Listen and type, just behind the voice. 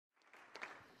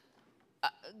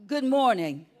Good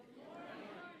morning.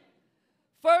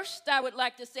 First, I would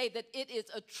like to say that it is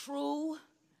a true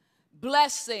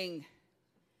blessing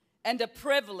and a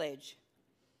privilege,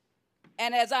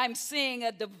 and as I'm seeing,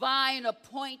 a divine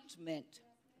appointment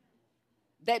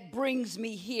that brings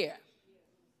me here.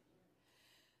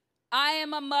 I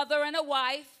am a mother and a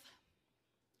wife.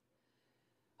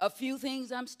 A few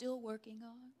things I'm still working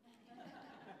on.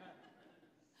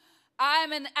 I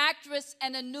am an actress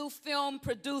and a new film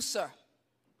producer.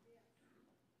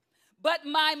 But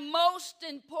my most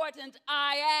important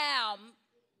I am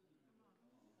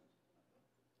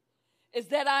is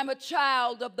that I'm a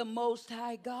child of the Most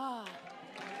High God.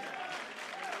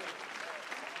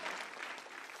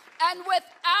 And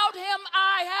without him,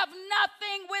 I have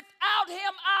nothing. Without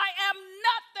him, I am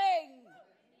nothing.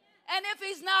 And if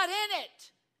he's not in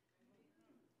it,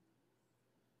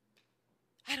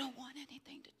 I don't want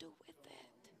anything to do with it.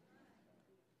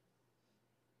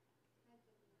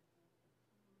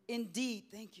 Indeed,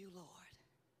 thank you, Lord.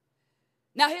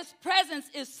 Now, his presence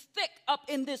is thick up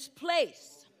in this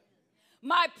place.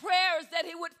 My prayer is that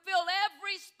he would fill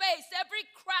every space, every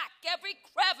crack, every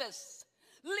crevice,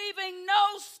 leaving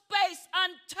no space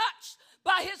untouched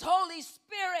by his Holy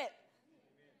Spirit.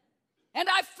 And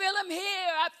I feel him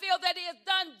here. I feel that he has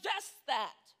done just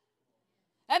that.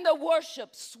 And the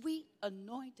worship, sweet,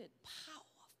 anointed,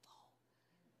 powerful.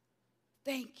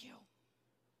 Thank you.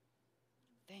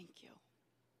 Thank you.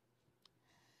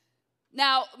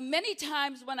 Now, many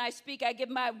times when I speak, I give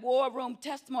my war room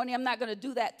testimony. I'm not going to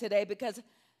do that today because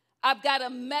I've got a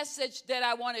message that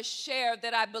I want to share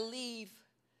that I believe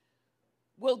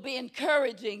will be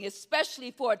encouraging,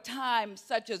 especially for a time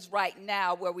such as right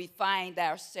now where we find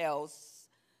ourselves,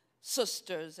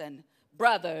 sisters and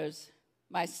brothers,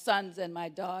 my sons and my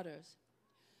daughters.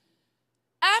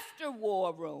 After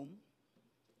War Room,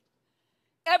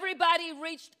 everybody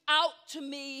reached out to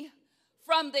me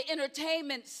from the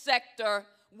entertainment sector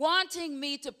wanting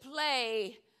me to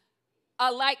play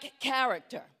a like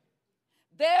character,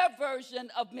 their version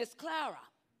of Miss Clara.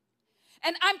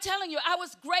 And I'm telling you, I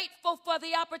was grateful for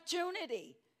the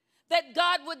opportunity that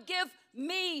God would give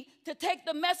me to take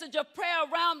the message of prayer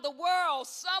around the world,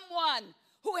 someone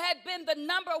who had been the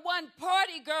 #1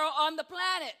 party girl on the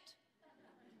planet.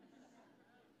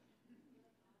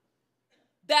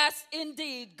 That's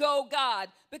indeed go God.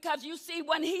 Because you see,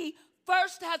 when he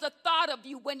first has a thought of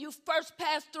you, when you first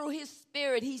pass through his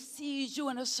spirit, he sees you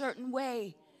in a certain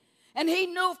way. And he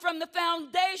knew from the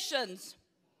foundations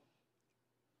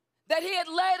that he had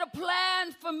laid a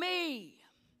plan for me.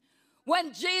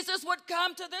 When Jesus would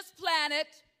come to this planet,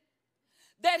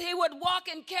 that he would walk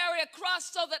and carry a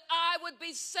cross so that I would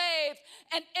be saved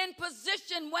and in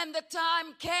position when the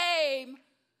time came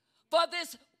for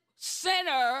this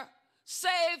sinner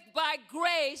saved by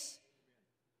grace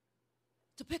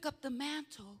to pick up the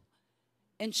mantle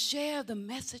and share the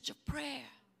message of prayer.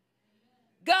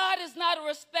 God is not a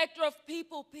respecter of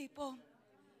people.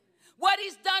 What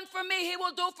he's done for me, he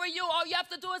will do for you. All you have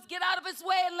to do is get out of his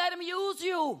way and let him use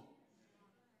you.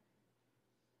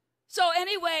 So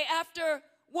anyway, after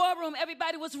War Room,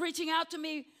 everybody was reaching out to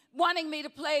me, wanting me to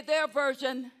play their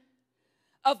version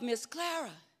of Miss Clara.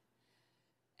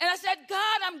 And I said,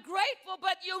 God, I'm grateful,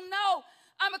 but you know,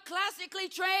 I'm a classically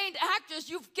trained actress.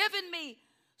 You've given me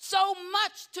so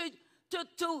much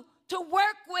to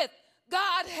work with.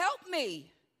 God, help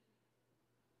me.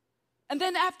 And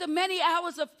then after many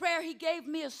hours of prayer, he gave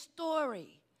me a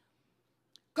story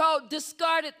called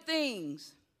Discarded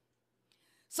Things.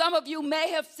 Some of you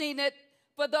may have seen it.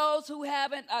 For those who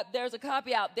haven't, there's a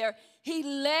copy out there. He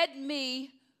led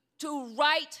me to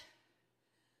write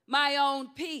my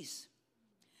own piece.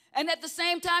 And at the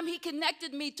same time, he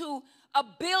connected me to a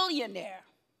billionaire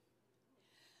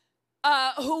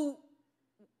who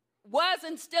was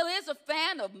and still is a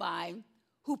fan of mine,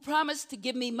 who promised to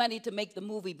give me money to make the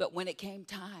movie, but when it came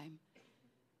time,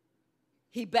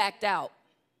 he backed out.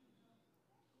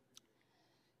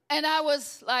 And I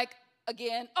was like,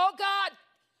 again, oh God,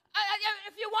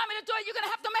 if you want me to do it, you're going to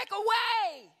have to make a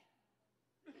way.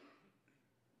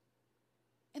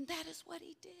 And that is what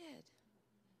he did.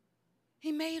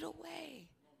 He made a way.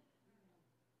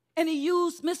 And he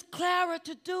used Miss Clara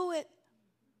to do it.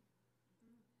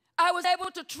 I was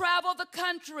able to travel the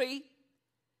country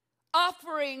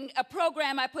offering a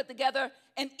program I put together,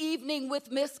 An Evening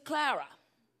with Miss Clara.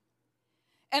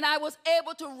 And I was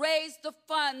able to raise the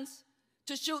funds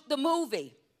to shoot the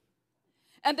movie.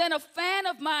 And then a fan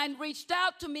of mine reached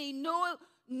out to me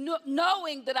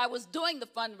knowing that I was doing the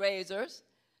fundraisers,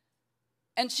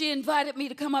 and she invited me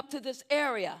to come up to this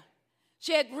area.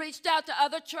 She had reached out to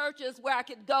other churches where I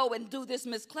could go and do this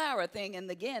Miss Clara thing,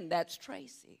 and again, that's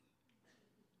Tracy.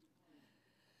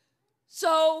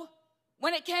 So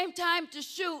when it came time to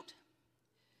shoot,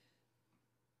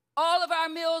 all of our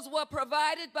meals were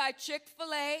provided by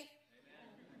Chick-fil-A.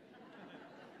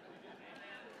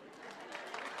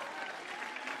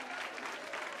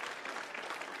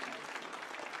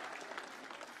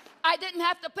 I didn't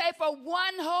have to pay for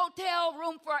one hotel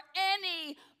room for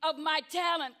any of my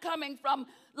talent coming from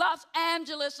Los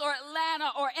Angeles or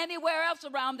Atlanta or anywhere else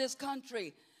around this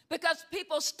country, because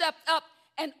people stepped up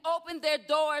and opened their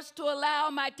doors to allow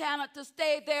my talent to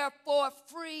stay there for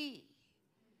free.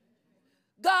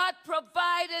 God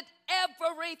provided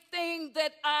everything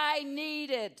that I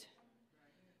needed.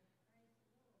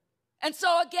 And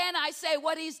so again, I say,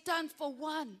 what he's done for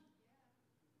one,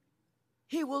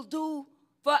 he will do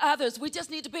for others. We just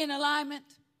need to be in alignment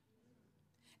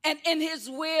and in his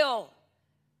will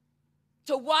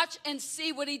to watch and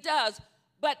see what he does.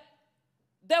 But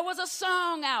there was a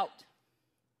song out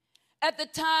at the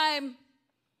time.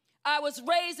 I was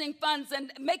raising funds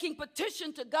and making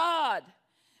petition to God.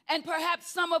 And perhaps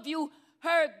some of you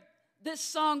heard this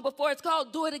song before. It's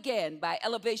called Do It Again by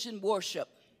Elevation Worship.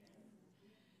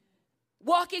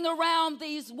 Walking around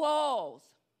these walls,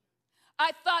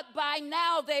 I thought by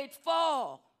now they'd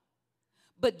fall,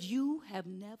 but you have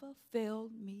never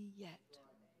failed me yet.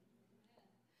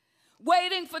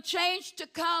 Waiting for change to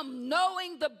come,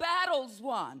 knowing the battle's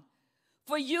won,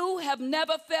 for you have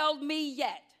never failed me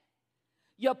yet.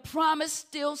 Your promise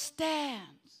still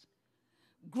stands.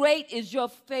 Great is your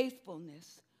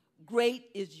faithfulness. Great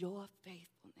is your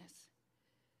faithfulness.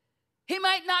 He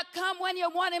might not come when you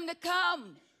want him to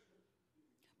come,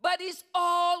 but he's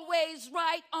always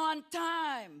right on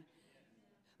time.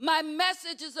 My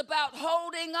message is about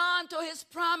holding on to his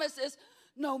promises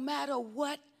no matter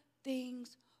what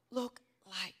things look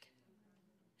like.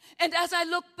 And as I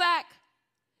look back,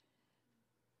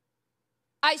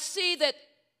 I see that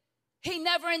he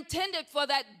never intended for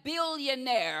that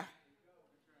billionaire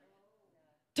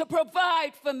to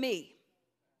provide for me,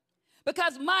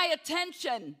 because my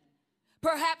attention,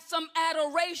 perhaps some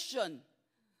adoration,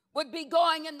 would be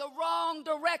going in the wrong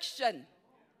direction.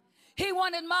 He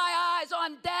wanted my eyes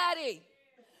on Daddy,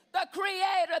 the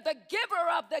creator, the giver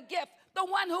of the gift, the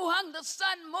one who hung the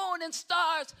sun, moon, and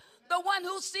stars, the one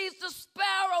who sees the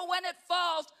sparrow when it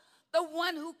falls, the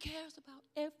one who cares about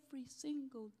every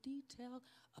single detail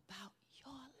about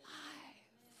your life.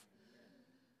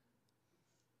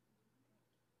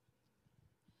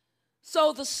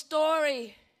 So the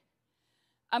story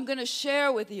I'm going to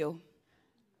share with you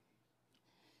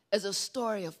is a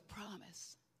story of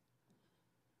promise.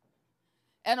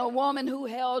 And a woman who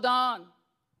held on.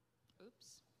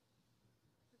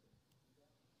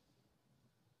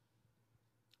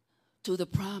 To the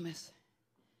promise.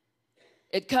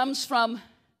 It comes from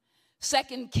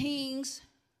 2 Kings,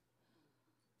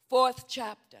 4th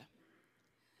chapter.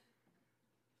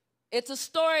 It's a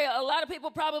story a lot of people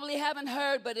probably haven't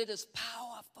heard, but it is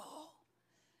powerful.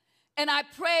 And I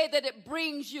pray that it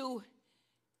brings you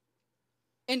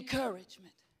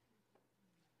encouragement.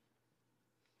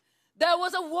 There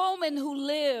was a woman who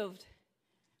lived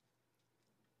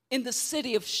in the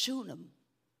city of Shunem.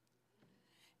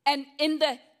 And in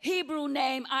the Hebrew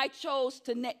name, I chose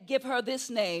to give her this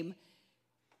name,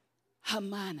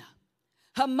 Hamana.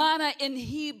 Hamana in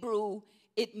Hebrew,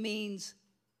 it means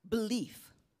belief.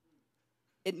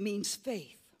 It means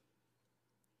faith.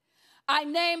 I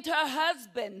named her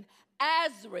husband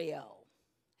Azrael.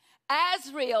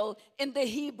 Azrael in the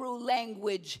Hebrew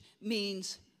language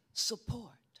means support.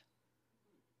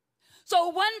 So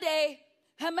one day,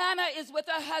 Hamana is with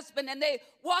her husband, and they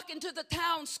walk into the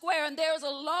town square, and there's a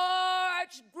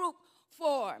large group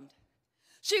formed.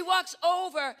 She walks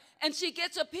over, and she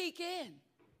gets a peek in.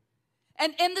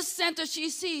 And in the center,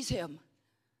 she sees him,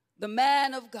 the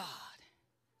man of God,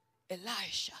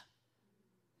 Elisha.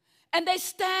 And they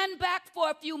stand back for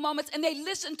a few moments, and they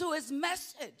listen to his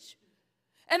message.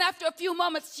 And after a few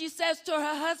moments, she says to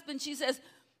her husband, she says,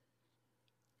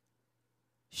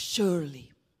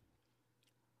 surely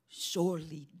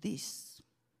this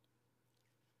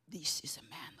is a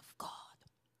man of God.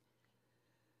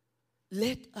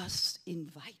 Let us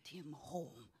invite him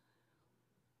home.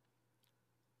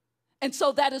 And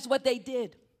so that is what they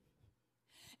did.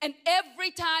 And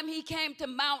every time he came to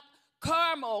Mount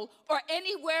Carmel or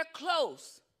anywhere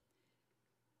close,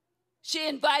 she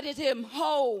invited him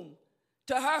home,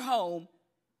 to her home,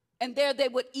 and there they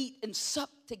would eat and sup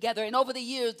together. And over the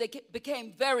years, they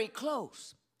became very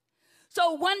close.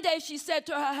 So one day she said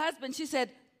to her husband, she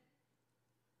said,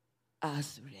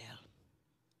 Azrael,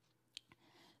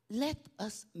 let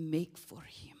us make for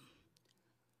him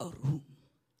a room.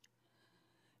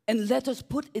 And let us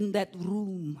put in that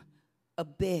room a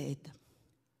bed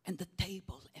and the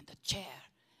table and the chair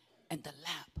and the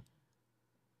lamp.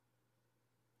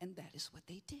 And that is what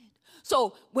they did.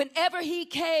 So whenever he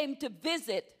came to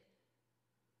visit,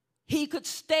 he could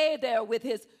stay there with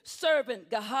his servant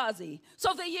Gehazi.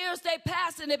 So the years they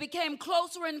passed and it became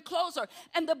closer and closer.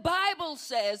 And the Bible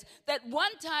says that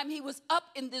one time he was up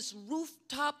in this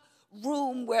rooftop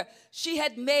room where she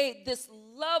had made this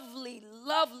lovely,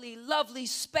 lovely, lovely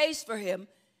space for him.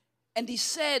 And he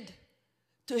said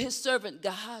to his servant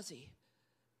Gehazi,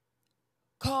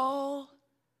 call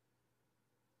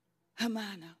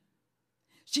Hamana.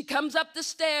 She comes up the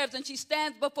stairs and she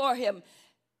stands before him.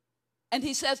 And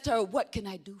he says to her, what can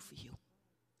I do for you?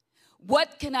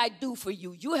 What can I do for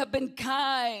you? You have been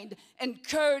kind and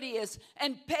courteous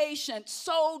and patient,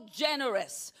 so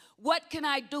generous. What can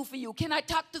I do for you? Can I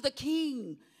talk to the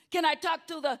king? Can I talk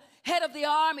to the head of the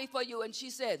army for you? And she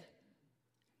said,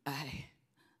 I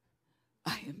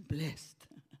am blessed.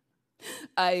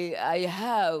 I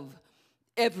have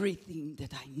everything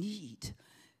that I need,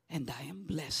 and I am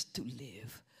blessed to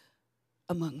live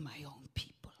among my own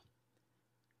people.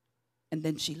 And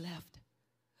then she left.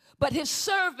 But his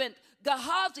servant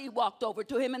Gehazi walked over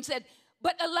to him and said,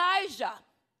 but Elijah,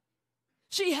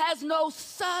 she has no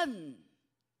son,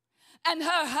 and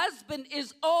her husband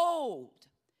is old.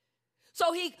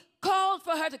 So he called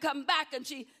for her to come back, and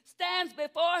she stands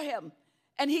before him.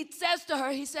 And he says to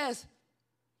her, he says,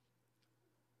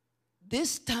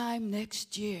 this time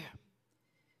next year,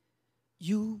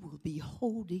 you will be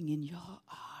holding in your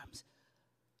arms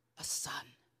a son.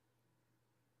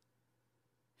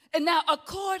 And now,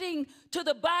 according to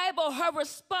the Bible, her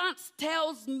response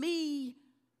tells me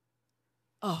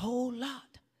a whole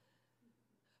lot.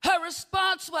 Her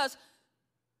response was,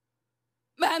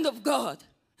 man of God,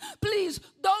 please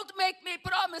don't make me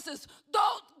promises.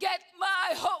 Don't get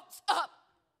my hopes up.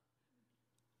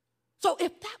 So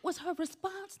if that was her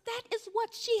response, that is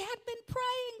what she had been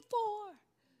praying for.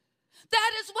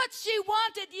 That is what she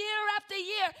wanted year after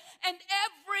year. And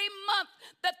every month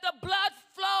that the blood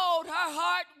flowed, her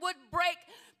heart would break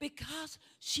because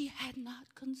she had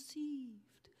not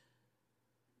conceived.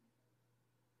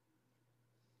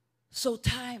 So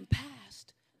time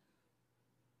passed.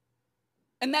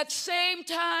 And that same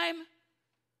time,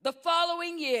 the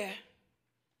following year,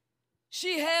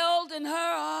 she held in her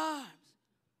arms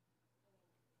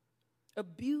a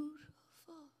beautiful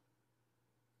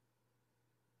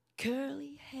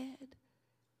curly-haired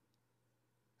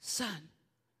son.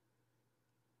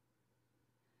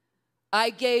 I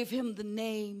gave him the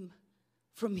name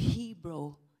from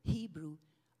Hebrew,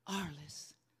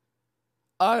 Arlis.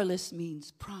 Arlis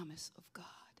means promise of God.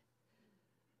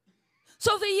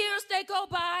 So the years, they go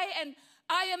by, and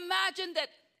I imagine that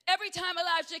every time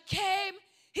Elijah came,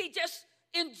 he just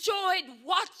enjoyed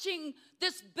watching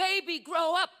this baby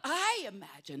grow up. I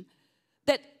imagine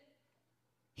that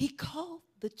he called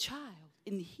the child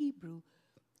in Hebrew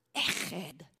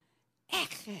Eched.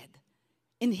 Eched.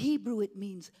 In Hebrew, it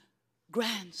means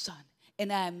grandson.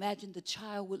 And I imagine the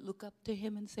child would look up to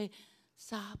him and say,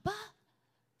 Saba,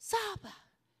 Saba.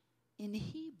 In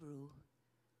Hebrew,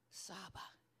 Saba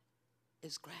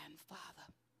is grandfather.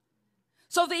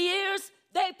 So the years,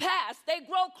 they pass. They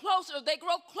grow closer. They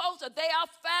grow closer. They are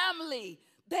family.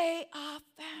 They are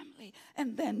family.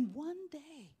 And then one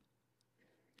day,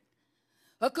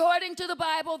 according to the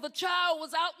Bible, the child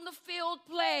was out in the field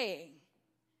playing.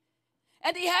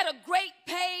 And he had a great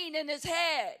pain in his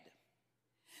head.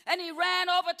 And he ran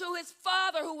over to his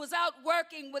father, who was out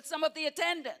working with some of the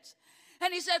attendants.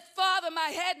 And he said, Father, my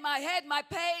head, my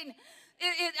pain,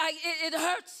 it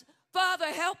hurts. Father,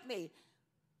 help me.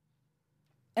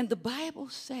 And the Bible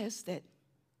says that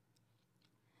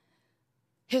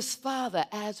his father,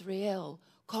 Azrael,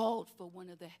 called for one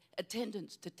of the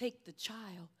attendants to take the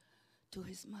child to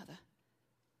his mother.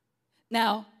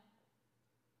 Now,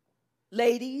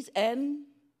 ladies and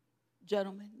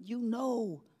gentlemen, you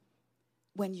know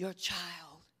when your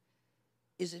child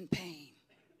is in pain.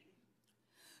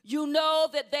 You know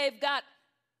that they've got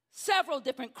several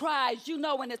different cries. You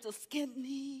know when it's a skin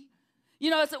knee. You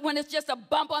know when it's just a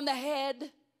bump on the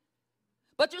head.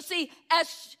 But you see,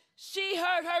 as she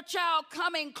heard her child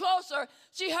coming closer,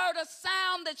 she heard a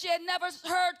sound that she had never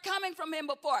heard coming from him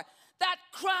before. That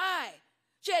cry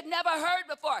she had never heard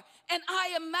before. And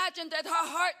I imagine that her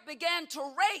heart began to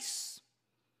race.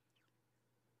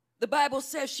 The Bible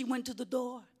says she went to the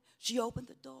door. She opened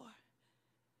the door,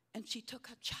 and she took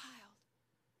her child.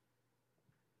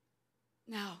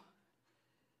 Now,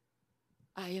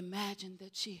 I imagine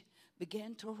that she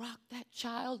began to rock that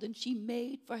child, and she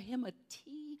made for him a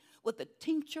tea with a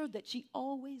tincture that she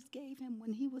always gave him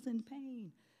when he was in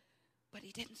pain. But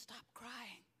he didn't stop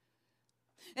crying.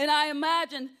 And I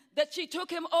imagine that she took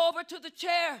him over to the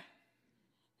chair.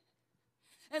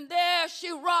 And there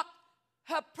she rocked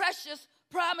her precious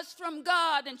promise from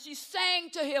God. And she sang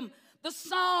to him the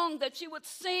song that she would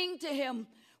sing to him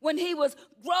when he was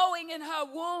growing in her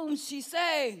womb. She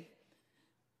sang,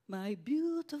 my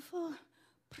beautiful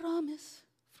promise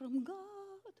from God.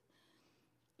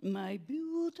 My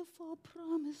beautiful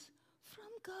promise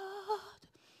from God.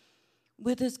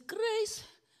 With his grace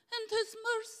and his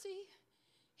mercy,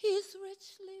 he's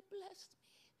richly blessed me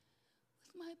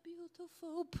with my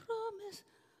beautiful promise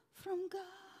from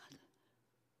God.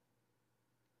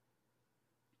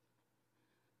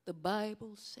 The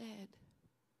Bible said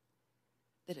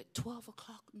that at 12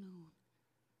 o'clock noon,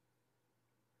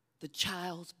 the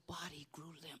child's body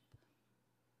grew limp.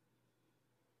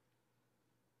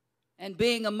 And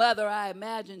being a mother, I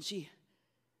imagine she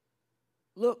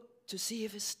looked to see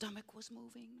if his stomach was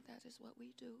moving. That is what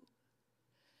we do.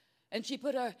 And she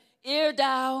put her ear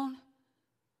down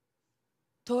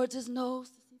towards his nose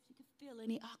to see if she could feel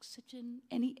any oxygen,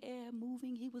 any air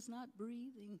moving. He was not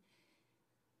breathing.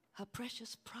 Her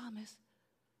precious promise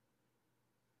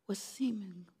was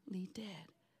seemingly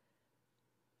dead.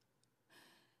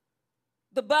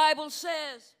 The Bible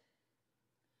says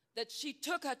that she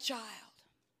took her child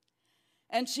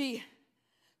and she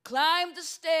climbed the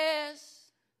stairs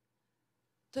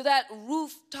to that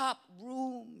rooftop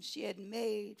room she had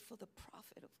made for the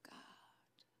prophet of God.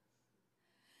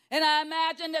 And I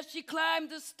imagine that she climbed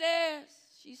the stairs,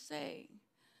 she sang,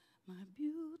 my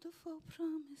beautiful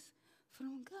promise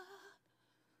from God,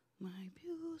 my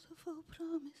beautiful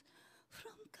promise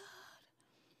from God.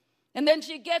 And then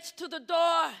she gets to the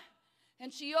door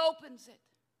and she opens it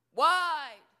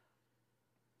wide.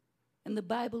 And the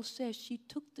Bible says she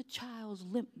took the child's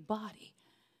limp body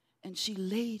and she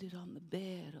laid it on the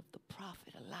bed of the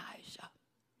prophet Elijah.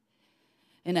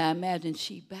 And I imagine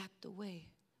she backed away,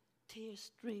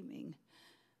 tears streaming.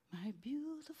 My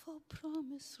beautiful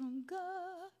promise from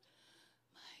God,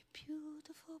 my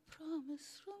beautiful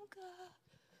promise from God.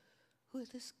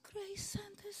 With his grace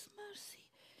and his mercy,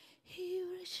 he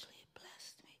richly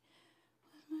blessed me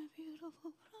with my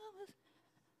beautiful promise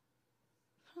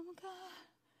from God.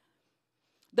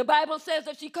 The Bible says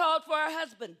that she called for her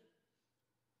husband.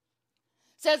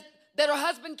 Says that her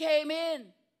husband came in.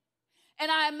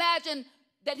 And I imagine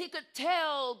that he could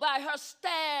tell by her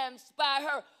stance, by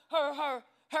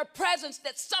her presence,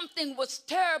 that something was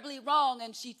terribly wrong.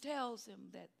 And she tells him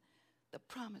that the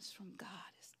promise from God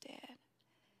is dead.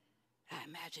 I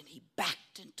imagine he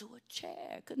backed into a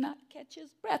chair, could not catch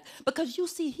his breath. Because you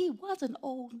see, he was an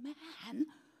old man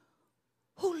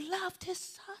who loved his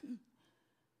son.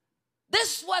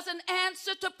 This was an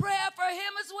answer to prayer for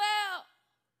him as well.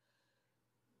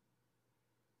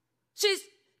 She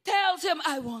tells him,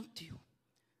 I want you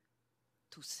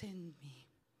to send me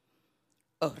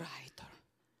a rider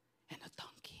and a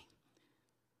donkey.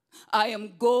 I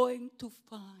am going to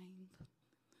find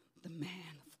the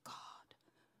man of God.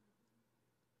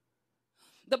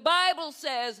 The Bible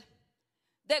says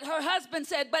that her husband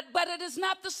said, but it is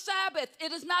not the Sabbath.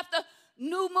 It is not the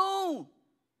new moon.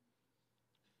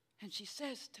 And she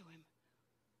says to him,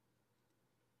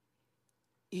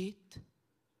 it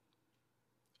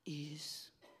is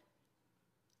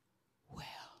well.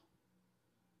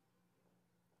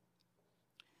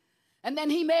 And then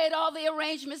he made all the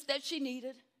arrangements that she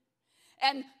needed.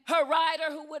 And her rider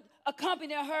who would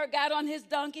accompany her got on his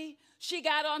donkey. She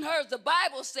got on hers. The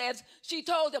Bible says she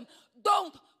told him,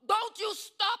 don't you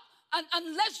stop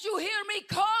unless you hear me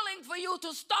calling for you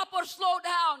to stop or slow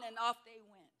down. And off they went.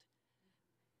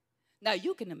 Now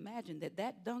you can imagine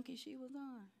that donkey she was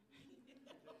on.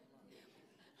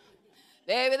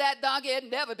 Baby, that donkey had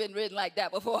never been ridden like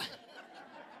that before.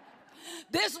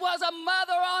 This was a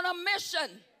mother on a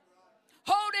mission,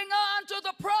 holding on to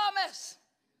the promise,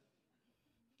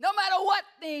 no matter what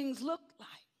things looked like.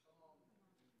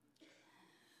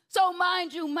 So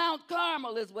mind you, Mount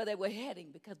Carmel is where they were heading,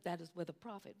 because that is where the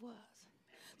prophet was,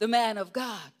 the man of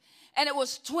God. And it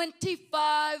was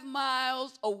 25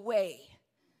 miles away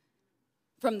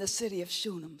from the city of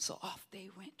Shunem, so off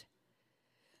they went.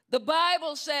 The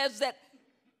Bible says that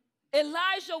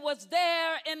Elijah was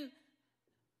there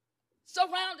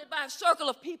surrounded by a circle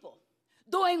of people,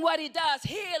 doing what he does,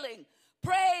 healing,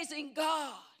 praising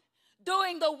God,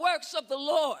 doing the works of the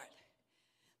Lord.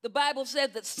 The Bible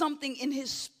said that something in his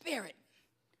spirit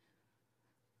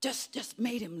just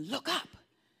made him look up.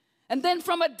 And then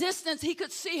from a distance, he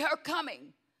could see her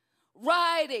coming,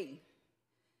 riding.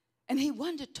 And he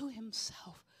wondered to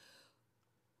himself,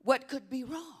 what could be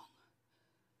wrong?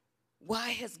 Why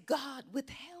has God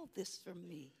withheld this from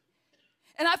me?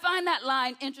 And I find that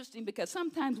line interesting because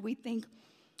sometimes we think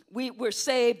we're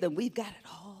saved and we've got it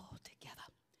all together.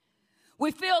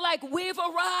 We feel like we've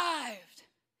arrived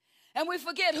and we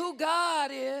forget who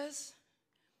God is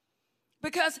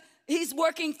because he's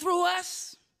working through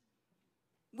us.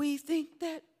 We think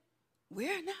that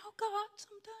we're now God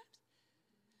sometimes.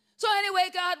 So anyway,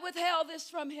 God withheld this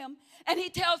from him. And he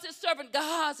tells his servant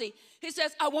Gehazi, he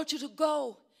says, I want you to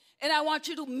go and I want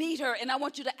you to meet her and I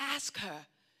want you to ask her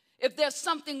if there's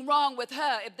something wrong with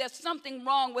her, if there's something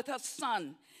wrong with her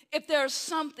son, if there's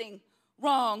something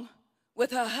wrong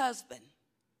with her husband.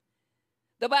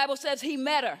 The Bible says he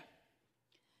met her.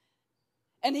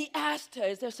 And he asked her,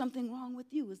 is there something wrong with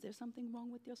you? Is there something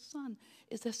wrong with your son?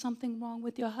 Is there something wrong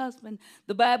with your husband?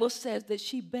 The Bible says that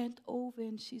she bent over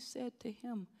and she said to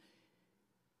him,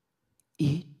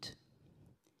 it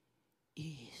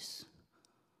is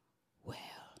well.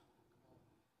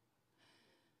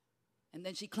 And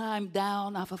then she climbed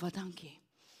down off of a donkey.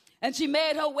 And she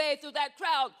made her way through that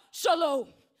crowd. Shalom,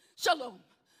 shalom,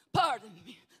 pardon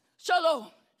me.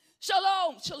 Shalom,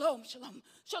 shalom, shalom, shalom,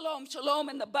 shalom, shalom.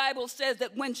 And the Bible says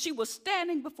that when she was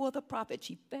standing before the prophet,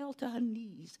 she fell to her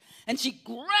knees and she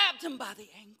grabbed him by the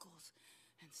ankles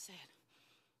and said,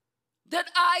 did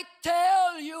I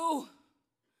tell you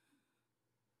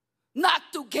not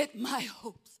to get my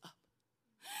hopes up?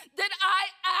 Did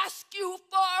I ask you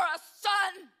for a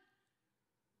son?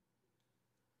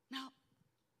 Now,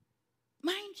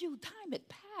 mind you, time had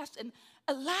passed, and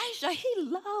Elijah, he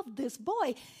loved this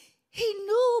boy. He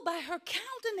knew by her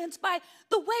countenance, by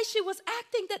the way she was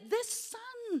acting, that this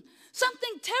son,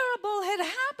 something terrible had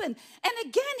happened. And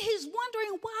again, he's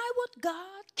wondering, why would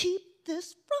God keep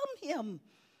this from him?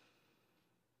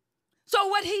 So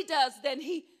what he does then,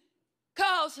 he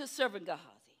calls his servant Gehazi.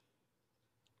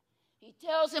 He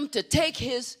tells him to take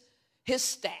his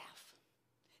staff,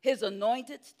 his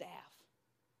anointed staff,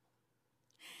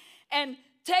 and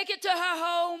take it to her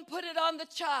home, put it on the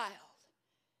child.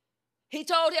 He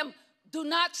told him, do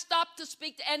not stop to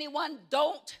speak to anyone.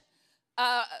 Don't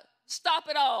stop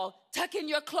at all. Tuck in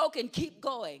your cloak and keep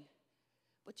going.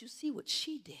 But you see what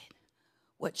she did.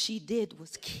 What she did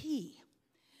was key.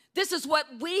 This is what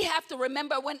we have to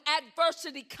remember when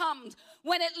adversity comes.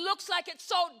 When it looks like it's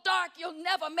so dark, you'll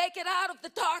never make it out of the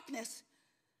darkness.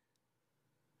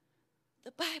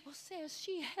 The Bible says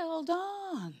she held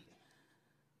on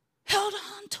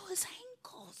to his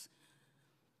ankles.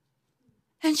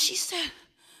 And she said,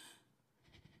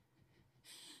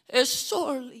 as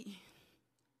surely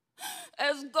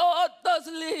as God does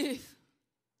live,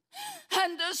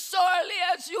 and as surely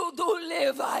as you do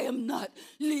live, I am not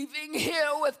leaving here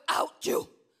without you.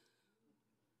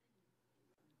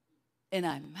 And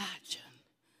I imagine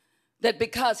that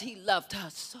because he loved her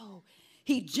so,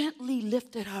 he gently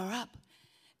lifted her up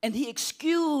and he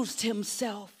excused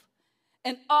himself.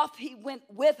 And off he went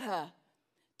with her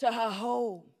to her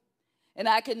home. And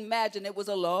I can imagine it was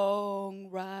a long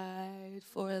ride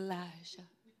for Elijah.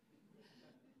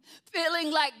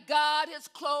 Feeling like God has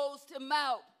closed him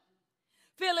out.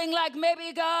 Feeling like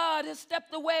maybe God has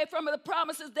stepped away from the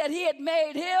promises that he had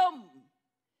made him.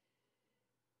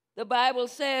 The Bible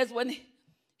says when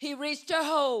he reached her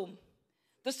home,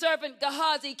 the servant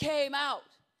Gehazi came out.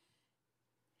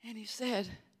 And he said,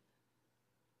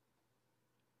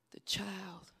 the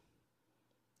child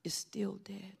is still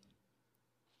dead.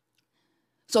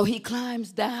 So he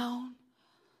climbs down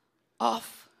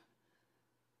off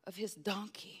of his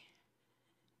donkey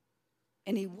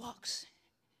and he walks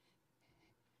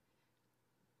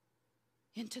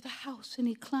into the house and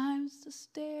he climbs the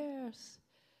stairs.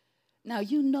 Now,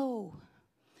 you know,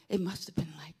 it must have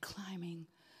been like climbing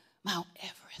Mount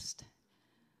Everest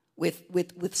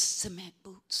with cement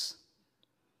boots.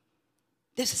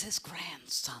 This is his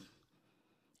grandson.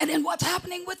 And then what's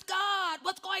happening with God?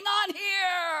 What's going on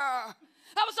here?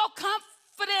 I was so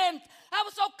confident. I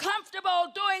was so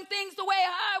comfortable doing things the way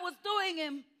I was doing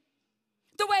them.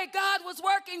 The way God was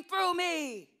working through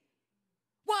me.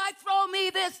 Why throw me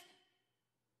this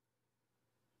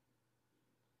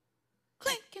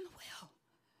clinking wheel?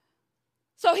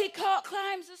 So he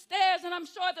climbs the stairs, and I'm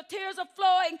sure the tears are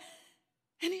flowing.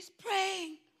 And he's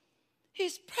praying.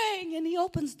 He's praying, and he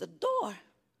opens the door.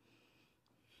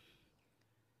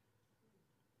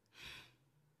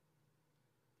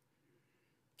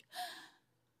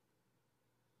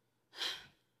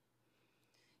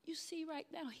 You see, right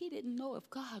now, he didn't know if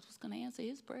God was going to answer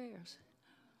his prayers.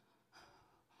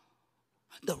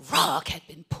 The rug had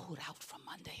been pulled out from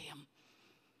under him.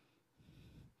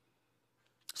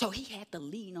 So he had to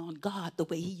lean on God the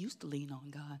way he used to lean on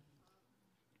God.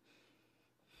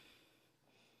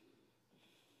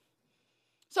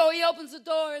 So he opens the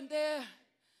door, and there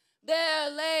there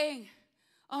laying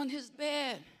on his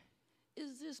bed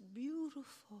is this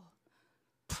beautiful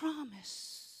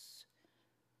promise,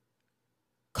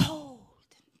 cold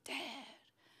and dead.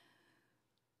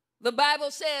 The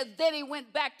Bible says then he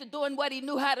went back to doing what he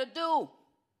knew how to do.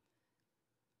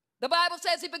 The Bible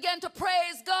says he began to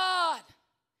praise God.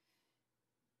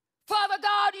 Father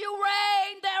God, you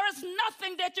reign. There is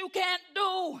nothing that you can't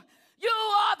do. You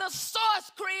are the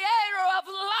source creator of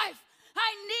life.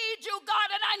 I need you, God,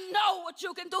 and I know what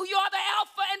you can do. You are the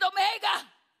Alpha and Omega.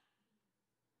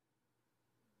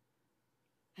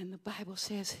 And the Bible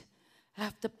says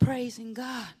after praising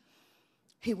God,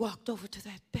 he walked over to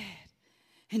that bed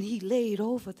and he laid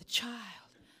over the child,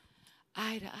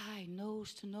 eye to eye,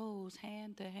 nose to nose,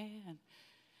 hand to hand.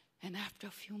 And after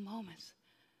a few moments,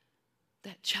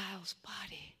 that child's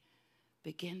body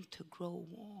began to grow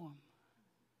warm.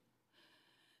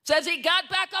 Says he got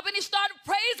back up and he started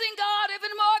praising God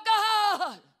even more.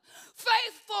 God,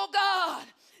 faithful God,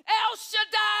 El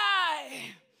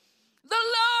Shaddai, the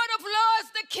Lord of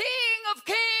Lords, the King of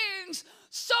Kings,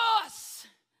 source.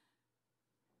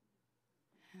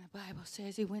 And the Bible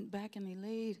says he went back and he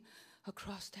laid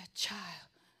across that child,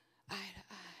 eye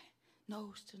to eye,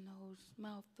 nose to nose,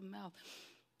 mouth to mouth,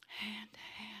 hand to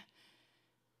hand.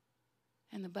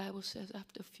 And the Bible says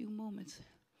after a few moments,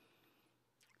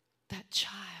 that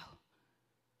child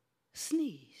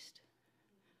sneezed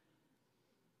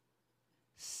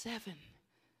 7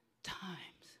 times.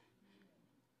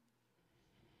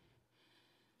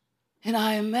 And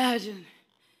I imagine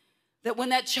that when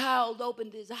that child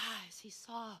opened his eyes, he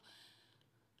saw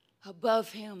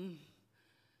above him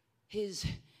his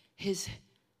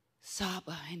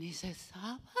Saba. And he said,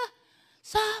 Saba?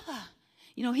 Saba.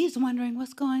 You know, he's wondering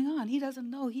what's going on. He doesn't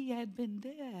know he had been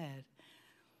dead.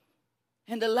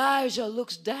 And Elijah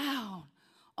looks down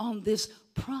on this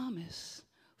promise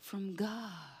from God.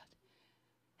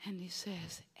 And he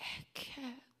says, Eked,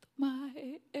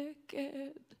 my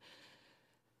Eked.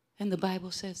 And the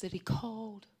Bible says that he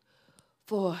called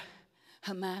for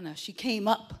Hannah. She came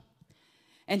up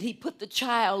and he put the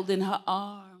child in her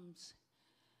arms.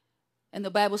 And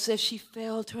the Bible says she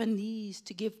fell to her knees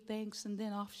to give thanks and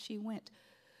then off she went.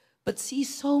 But see,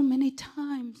 so many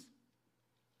times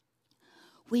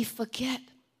we forget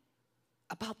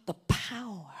about the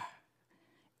power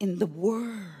in the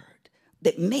word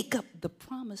that make up the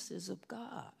promises of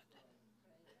God.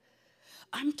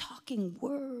 I'm talking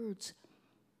words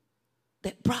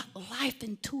that brought life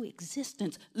into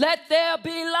existence. Let there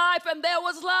be life, and there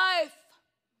was life.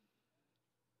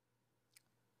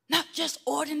 Not just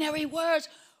ordinary words,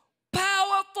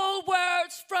 powerful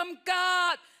words from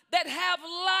God that have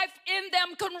life in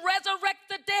them, can resurrect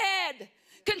the dead,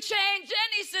 can change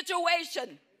any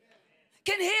situation,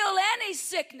 can heal any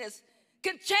sickness,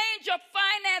 can change your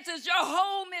finances, your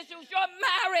home issues, your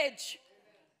marriage.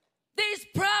 These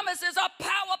promises are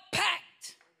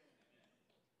power-packed.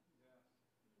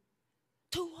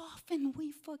 Too often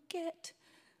we forget.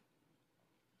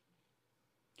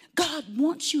 God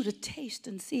wants you to taste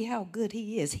and see how good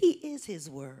he is. He is his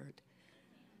word.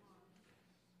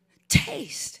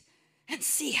 Taste and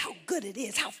see how good it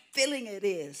is, how filling it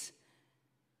is.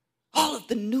 All of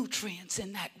the nutrients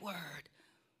in that word.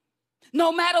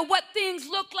 No matter what things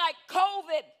look like,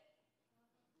 COVID,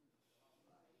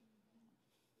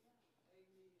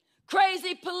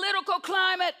 crazy political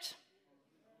climate,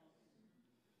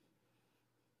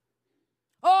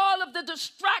 all of the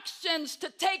distractions to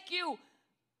take you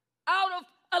out of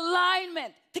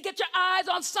alignment, to get your eyes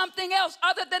on something else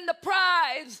other than the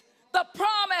prize, the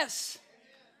promise.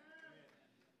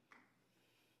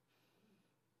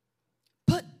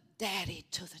 Put Daddy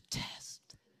to the test.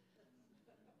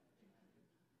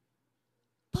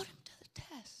 Put him to the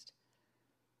test.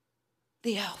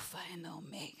 The Alpha and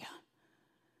Omega.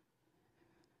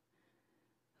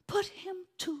 Put him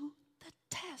to the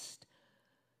test.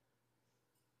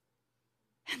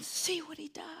 And see what he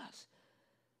does.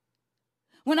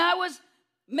 When I was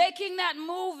making that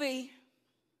movie,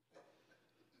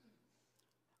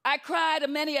 I cried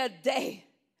many a day,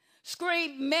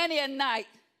 screamed many a night.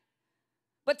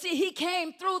 But see, he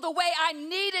came through the way I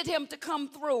needed him to come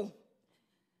through.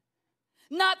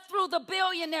 Not through the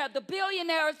billionaire. The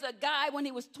billionaire is a guy when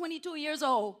he was 22 years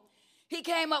old. He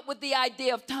came up with the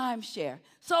idea of timeshare.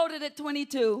 Sold it at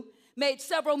 22, made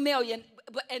several million,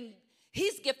 and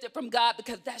he's gifted from God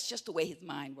because that's just the way his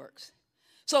mind works.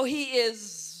 So he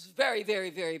is very, very,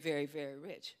 very, very, very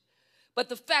rich. But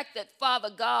the fact that Father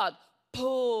God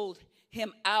pulled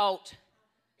him out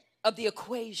of the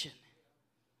equation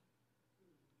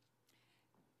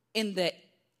in the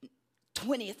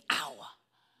 20th hour,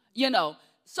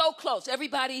 So close.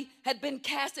 Everybody had been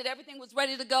casted. Everything was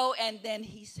ready to go. And then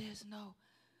he says no.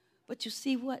 But you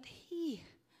see what? He,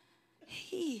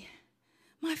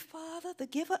 my Father, the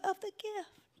giver of the gift,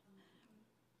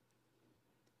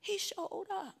 he showed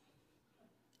up.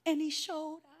 And he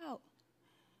showed out.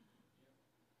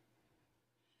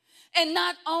 And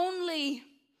not only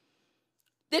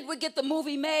did we get the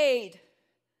movie made,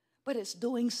 but it's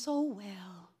doing so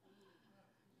well.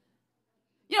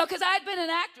 You know, because I'd been an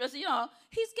actress, you know,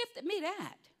 he's gifted me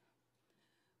that.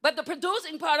 But the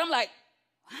producing part, I'm like,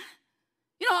 what?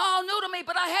 You know, all new to me,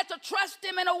 but I had to trust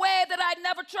him in a way that I'd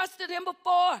never trusted him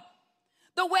before.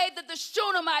 The way that the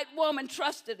Shunammite woman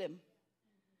trusted him.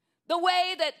 The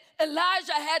way that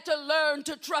Elijah had to learn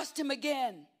to trust him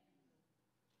again.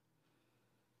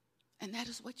 And that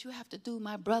is what you have to do,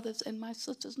 my brothers and my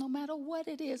sisters, no matter what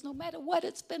it is, no matter what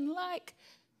it's been like.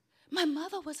 My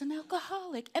mother was an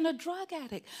alcoholic and a drug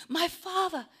addict. My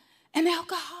father, an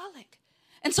alcoholic.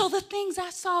 And so the things I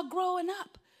saw growing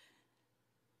up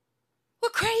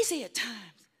were crazy at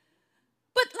times.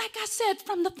 But like I said,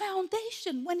 from the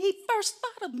foundation, when he first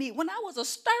thought of me, when I was a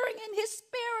stirring in his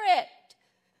spirit,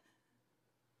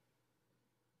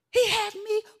 he had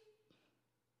me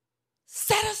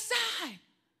set aside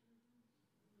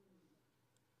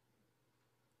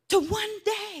to one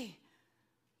day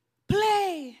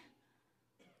play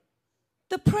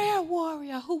the prayer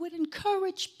warrior who would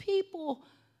encourage people,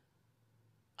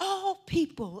 all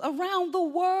people, around the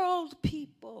world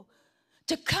people,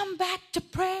 to come back to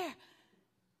prayer.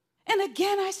 And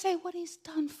again, I say, what he's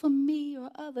done for me or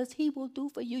others, he will do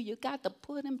for you. You got to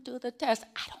put him to the test.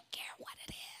 I don't care what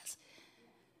it is.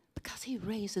 Because he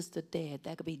raises the dead.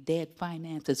 That could be dead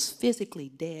finances, physically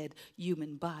dead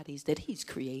human bodies that he's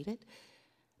created.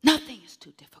 Nothing is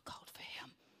too difficult for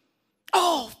him.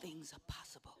 All things are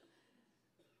possible.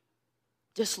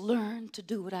 Just learn to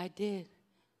do what I did.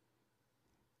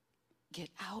 Get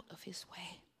out of his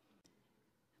way.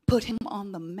 Put him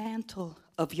on the mantle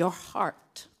of your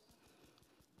heart.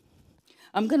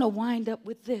 I'm going to wind up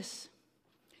with this.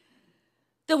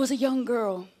 There was a young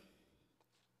girl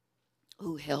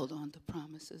who held on to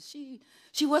promises.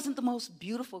 She wasn't the most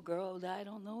beautiful girl. I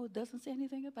don't know. It doesn't say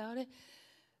anything about it.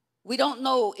 We don't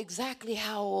know exactly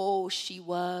how old she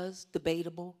was.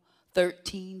 Debatable.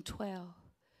 13, 12.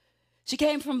 She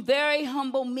came from very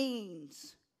humble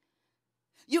means.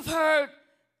 You've heard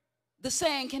the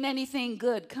saying, can anything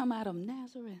good come out of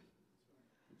Nazareth?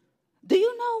 Do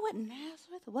you know what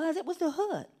Nazareth was? It was the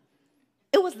hood.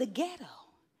 It was the ghetto.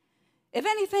 If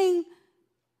anything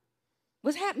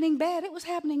was happening bad, it was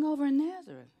happening over in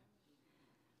Nazareth.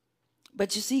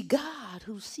 But you see, God,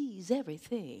 who sees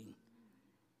everything,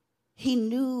 he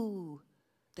knew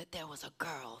that there was a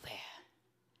girl there,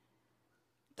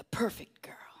 the perfect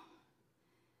girl,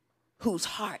 whose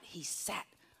heart he sat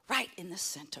right in the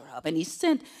center of. And he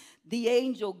sent the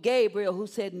angel Gabriel, who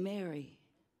said, Mary,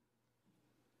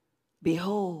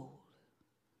 behold,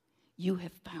 you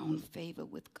have found favor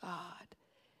with God,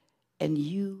 and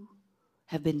you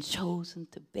have been chosen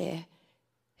to bear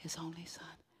his only son.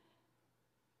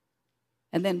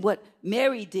 And then what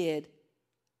Mary did,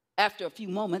 after a few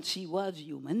moments, she was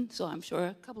human, so I'm sure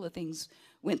a couple of things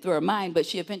went through her mind, but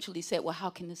she eventually said, well, how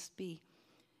can this be?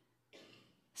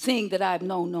 Seeing that I've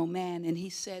known no man. And he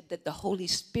said that the Holy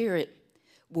Spirit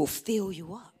will fill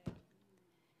you up.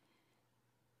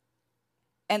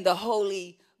 And the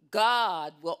Holy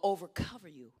God will overcover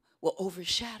you, will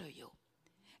overshadow you.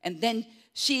 And then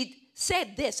she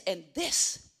said this, and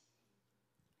this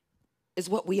is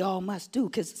what we all must do.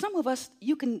 Because some of us,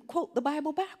 you can quote the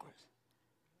Bible backwards.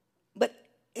 But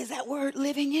is that word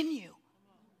living in you?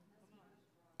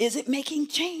 Is it making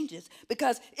changes?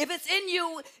 Because if it's in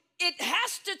you, it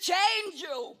has to change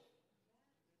you.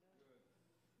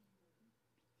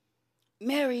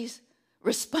 Mary's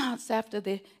response after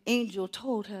the angel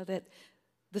told her that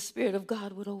the Spirit of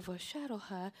God would overshadow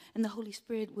her and the Holy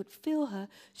Spirit would fill her,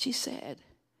 she said,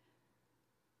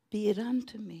 be it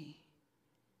unto me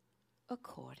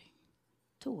according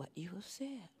to what you have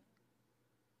said.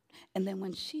 And then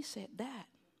when she said that,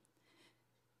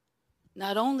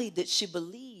 not only did she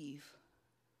believe,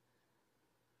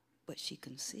 but she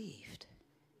conceived.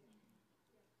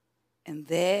 And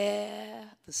there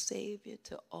the Savior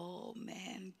to all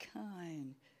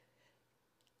mankind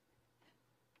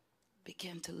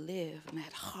began to live, and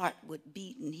that heart would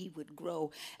beat and he would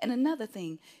grow. And another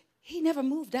thing, he never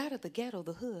moved out of the ghetto,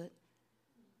 the hood.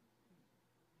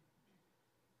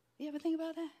 You ever think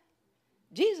about that?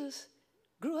 Jesus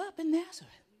grew up in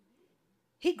Nazareth.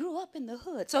 He grew up in the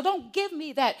hood. So don't give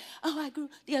me that, oh, I grew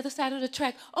the other side of the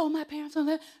track. Oh, my parents on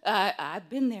that. I've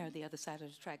been there, the other side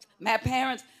of the tracks. My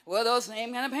parents, well, those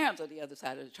same kind of parents are the other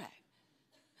side of the track.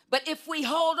 But if we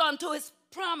hold on to his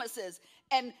promises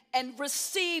and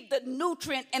receive the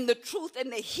nutrient and the truth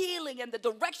and the healing and the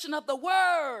direction of the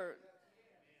word,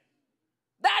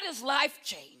 that is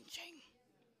life-changing.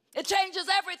 It changes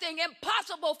everything.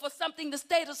 Impossible for something to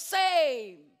stay the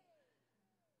same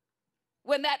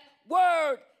when that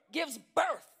word gives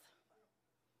birth.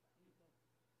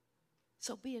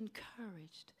 So be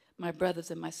encouraged, my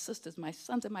brothers and my sisters, my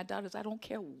sons and my daughters. I don't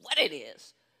care what it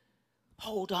is.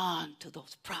 Hold on to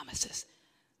those promises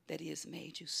that he has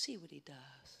made you. See what he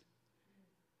does.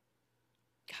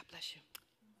 God bless you.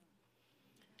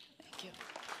 Thank you.